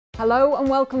Hello and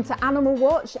welcome to Animal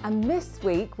Watch, and this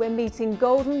week we're meeting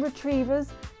golden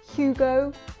retrievers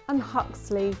Hugo and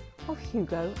Huxley of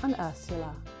Hugo and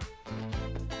Ursula.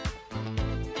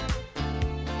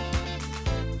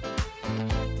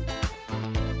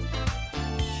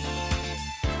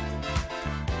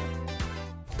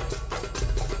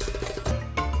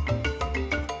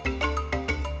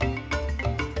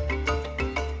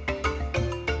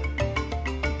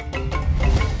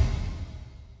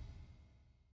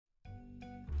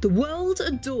 The world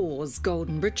adores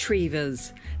golden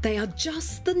retrievers. They are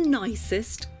just the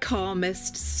nicest,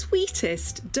 calmest,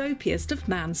 sweetest, dopiest of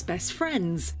man's best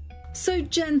friends. So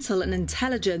gentle and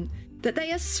intelligent that they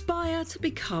aspire to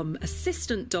become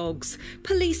assistant dogs,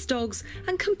 police dogs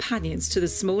and companions to the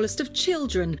smallest of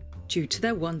children due to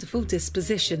their wonderful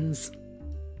dispositions.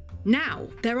 Now,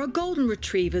 there are golden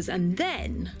retrievers, and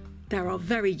then there are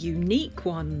very unique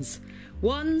ones.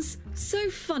 Ones so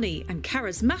funny and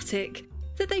charismatic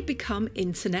that they become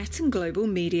internet and global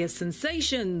media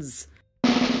sensations.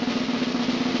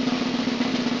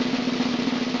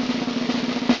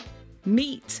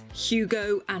 Meet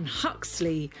Hugo and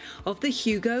Huxley of the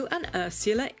Hugo and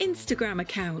Ursula Instagram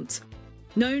account,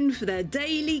 known for their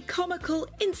daily comical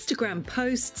Instagram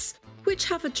posts, which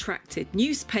have attracted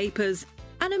newspapers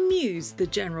and amused the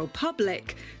general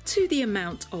public to the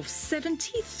amount of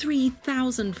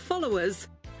 73,000 followers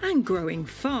and growing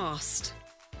fast.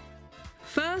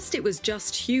 First, it was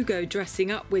just Hugo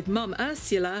dressing up with Mum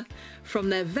Ursula from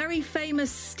their very famous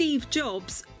Steve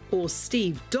Jobs or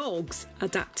Steve Dogs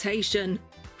adaptation,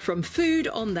 from food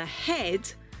on the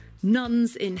head,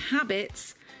 nuns in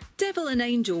habits, devil and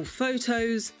angel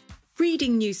photos,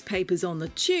 reading newspapers on the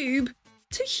tube,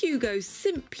 to Hugo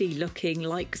simply looking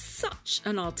like such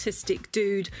an artistic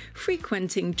dude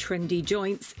frequenting trendy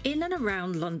joints in and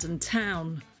around London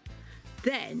town.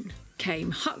 Then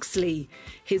came Huxley,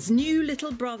 his new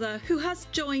little brother who has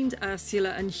joined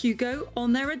Ursula and Hugo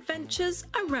on their adventures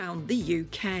around the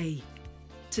UK.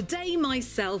 Today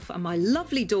myself and my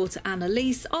lovely daughter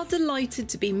Annalise are delighted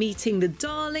to be meeting the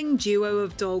darling duo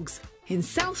of dogs in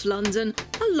South London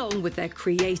along with their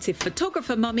creative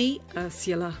photographer mummy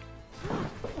Ursula.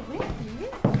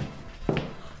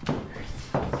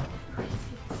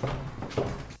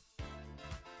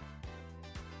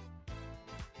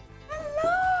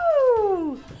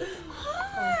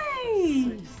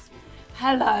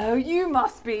 Hello, you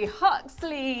must be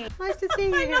Huxley. Nice to see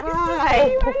you.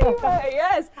 Hi. Hi.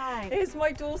 Yes. Hi. Here's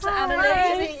my daughter Annalise.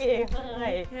 Annalise. Nice to meet you.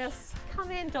 Hi. Yes.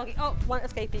 Come in, doggy. Oh, one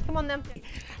escapee. Come on then.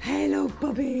 Hello,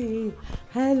 Bubby.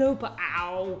 Hello,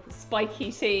 ow,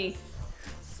 spiky teeth.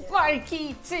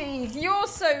 Spiky teeth. You're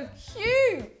so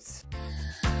cute.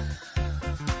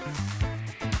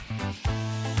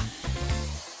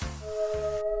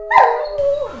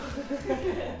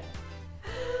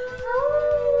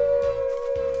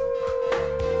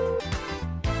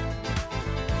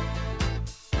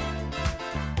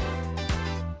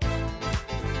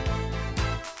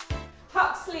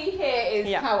 Huxley here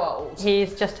is how old?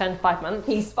 He's just turned 5 months.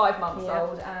 He's 5 months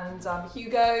old, and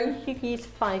Hugo? Hugo's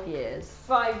 5 years.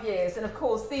 5 years, and of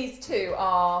course these two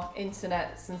are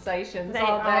internet sensations, They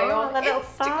aren't they? are, On the little Instagram.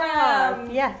 stars.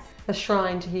 Yes. A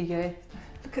shrine to Hugo.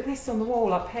 Look at this on the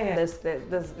wall up here. There's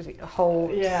a whole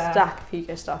stack of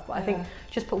Hugo stuff, but I think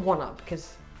just put one up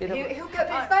because he'll get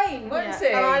a bit vain, won't he?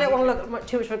 And I don't want to look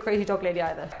too much of a crazy dog lady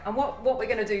either. And what we're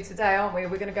going to do today, aren't we?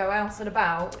 We're going to go out and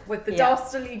about with the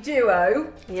dastardly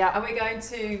duo. Yeah. And we're going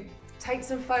to take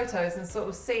some photos and sort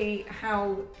of see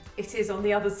how it is on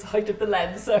the other side of the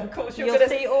lens. So of course you'll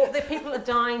see all the people are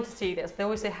dying to see this. They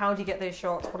always say, how do you get those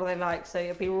shots? What are they like? So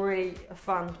it'll be really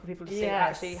fun for people to see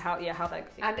actually how they.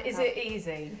 And is it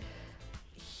easy?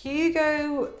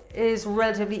 Hugo is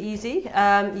relatively easy,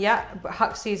 but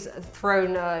Huxley's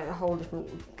thrown a whole different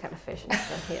kind of fish.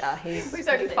 So, yeah, he's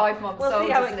only 5 months old,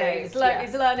 see how isn't it he? goes.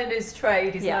 He's learning his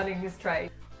trade. He's learning his trade.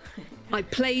 I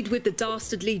played with the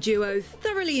dastardly duo,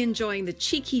 thoroughly enjoying the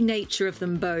cheeky nature of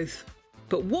them both.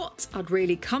 But what I'd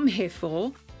really come here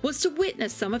for was to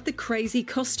witness some of the crazy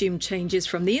costume changes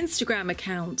from the Instagram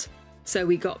account. So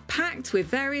we got packed with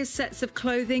various sets of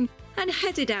clothing and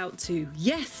headed out to,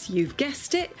 yes, you've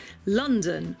guessed it,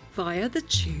 London via the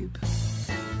tube.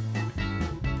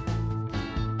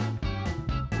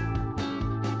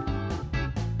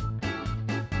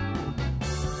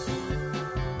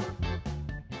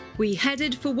 We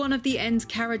headed for one of the end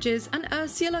carriages and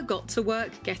Ursula got to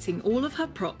work getting all of her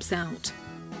props out.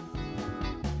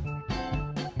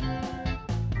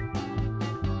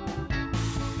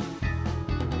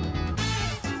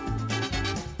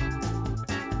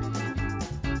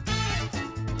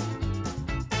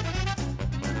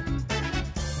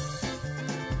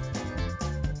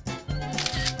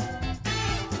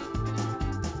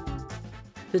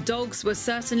 The dogs were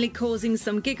certainly causing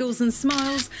some giggles and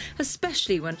smiles,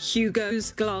 especially when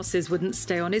Hugo's glasses wouldn't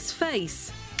stay on his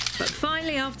face. But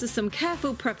finally, after some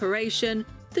careful preparation,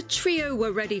 the trio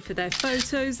were ready for their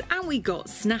photos and we got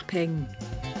snapping.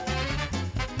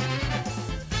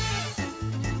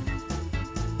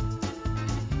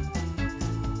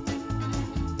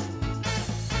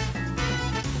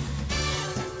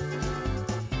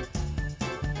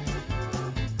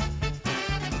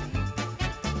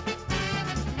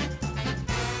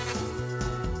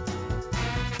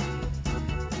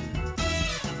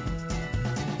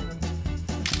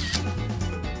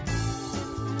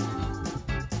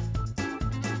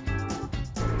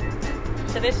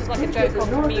 So this is like a joke on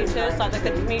commuters, like the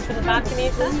good commuter and the bad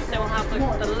commuter. So we'll have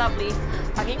the lovely,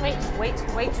 wait.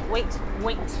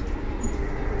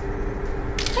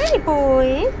 Hey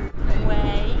boys.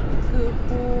 Wait, good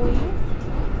boys.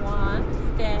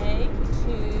 1, stay, 2,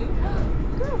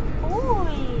 good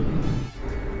boys.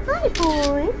 Hi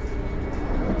boys.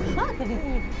 Sharp.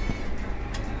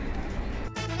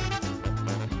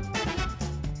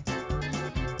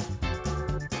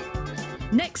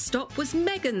 Next stop was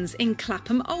Megan's in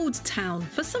Clapham Old Town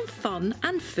for some fun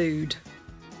and food.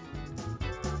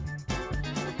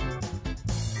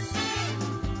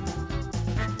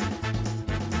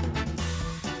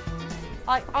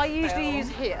 I usually use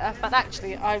here, but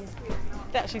actually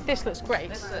this looks great.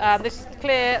 This is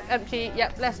clear, empty.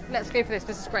 Yep, let's go for this.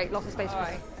 This is great. Lots of space for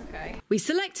me. Okay. We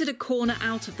selected a corner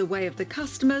out of the way of the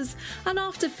customers, and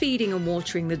after feeding and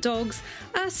watering the dogs,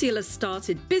 Ursula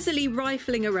started busily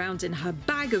rifling around in her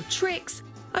bag of tricks,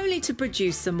 only to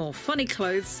produce some more funny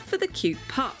clothes for the cute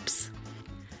pups.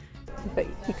 But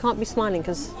you can't be smiling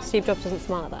because Steve Jobs doesn't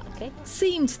smile at that, okay?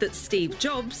 Seemed that Steve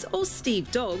Jobs, or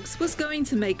Steve Dogs, was going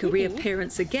to make a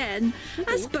reappearance again,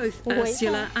 as both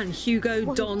Ursula and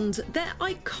Hugo donned their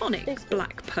iconic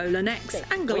black polo necks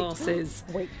and glasses.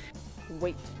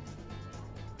 Wait.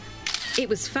 It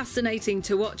was fascinating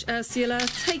to watch Ursula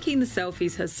taking the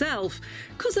selfies herself,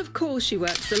 because of course she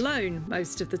works alone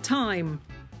most of the time.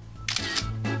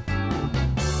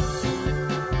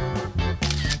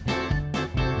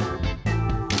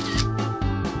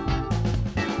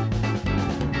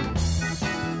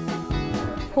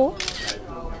 Cool.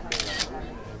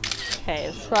 Okay,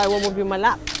 let's try one more in my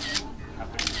lap.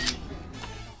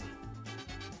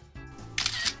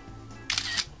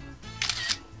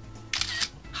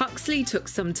 Huxley took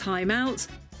some time out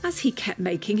as he kept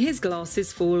making his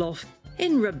glasses fall off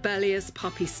in rebellious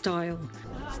puppy style.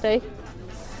 Stay.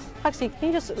 Actually, can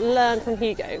you just learn from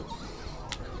Hugo?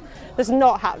 That's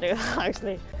not happening,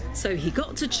 actually. So he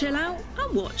got to chill out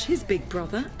and watch his big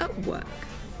brother at work.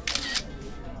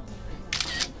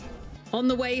 On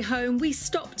the way home, we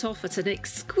stopped off at an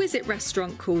exquisite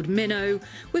restaurant called Minnow,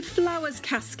 with flowers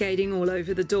cascading all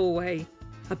over the doorway.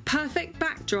 A perfect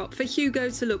backdrop for Hugo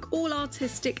to look all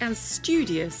artistic and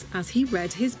studious as he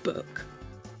read his book.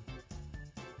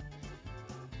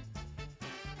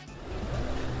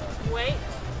 Wait.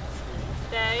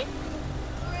 Stay.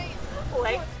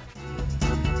 Wait.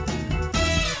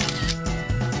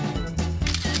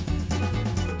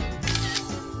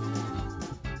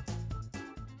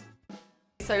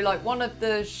 So like one of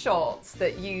the shots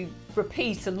that you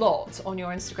repeat a lot on your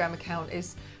Instagram account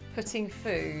is putting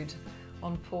food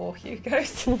on poor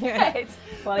Hugo's head,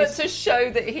 but to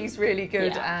show that he's really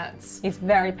good at... He's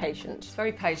very patient. He's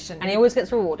very patient. And he always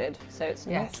gets rewarded, so it's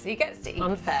not he gets to eat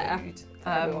unfair food.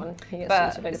 Everyone.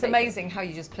 But it's amazing how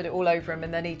you just put it all over him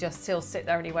and then he'll sit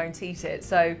there and he won't eat it.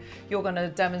 So you're going to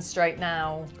demonstrate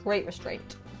now... Great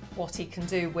restraint. ...what he can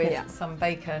do with some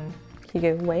bacon.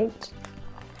 Hugo, wait.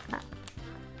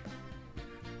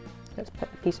 Let's put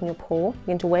a piece on your paw. You're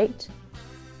going to wait.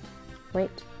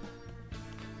 Wait.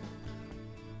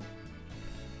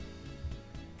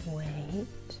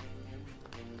 Wait.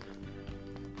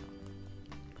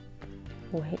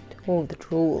 Wait. Oh, the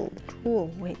drool. The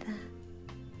drool. Wait there.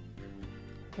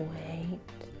 Wait.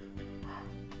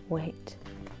 Wait.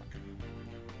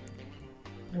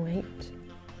 Wait.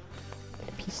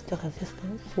 A piece de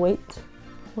resistance. Wait.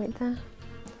 Wait there.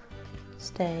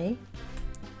 Stay.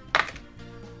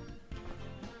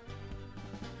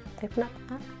 Open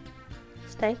up.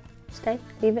 Stay. Stay.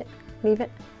 Leave it. Leave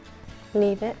it.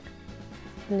 Leave it.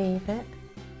 Leave it.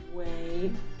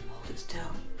 Wait. Hold it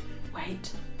still.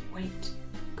 Wait. Wait.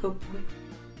 Good boy.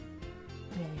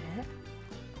 Leave it.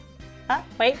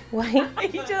 Wait.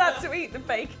 Wait. He just had to eat the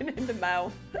bacon in the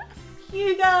mouth.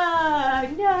 Hugo!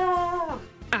 No!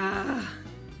 Ah,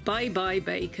 bye-bye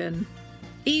bacon.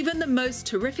 Even the most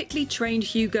terrifically trained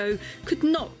Hugo could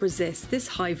not resist this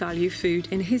high-value food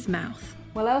in his mouth.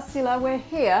 Well, Ursula, we're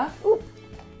here. Ooh.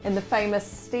 in the famous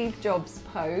Steve Jobs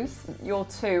pose. Your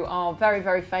two are very,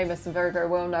 very famous and very, very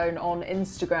well known on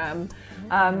Instagram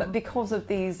because of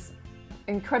these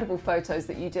incredible photos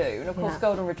that you do. And of course,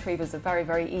 golden retrievers are very,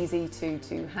 very easy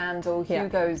to handle.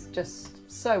 Hugo's just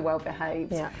so well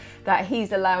behaved that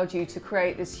he's allowed you to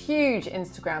create this huge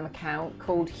Instagram account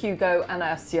called Hugo and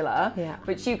Ursula,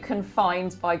 which you can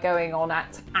find by going on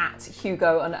at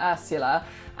Hugo and Ursula,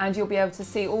 and you'll be able to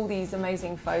see all these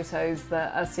amazing photos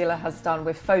that Ursula has done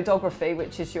with Photography,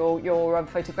 which is your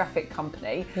photographic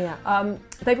company.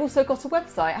 They've also got a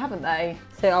website, haven't they?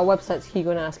 So our website's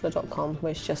hugoandursula.com,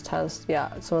 which just has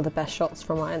some of the best shots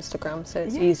from our Instagram, so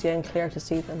it's easier and clearer to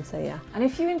see them. So And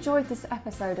if you enjoyed this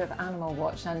episode of Animal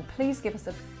Watch, then please give us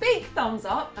a big thumbs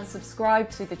up and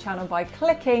subscribe to the channel by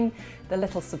clicking the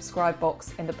little subscribe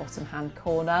box in the bottom hand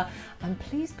corner. And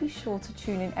please be sure to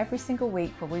tune in every single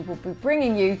week where we will be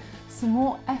bringing you some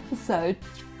more episodes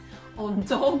on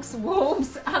dogs,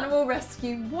 wolves, animal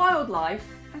rescue, wildlife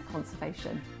and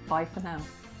conservation. Bye for now.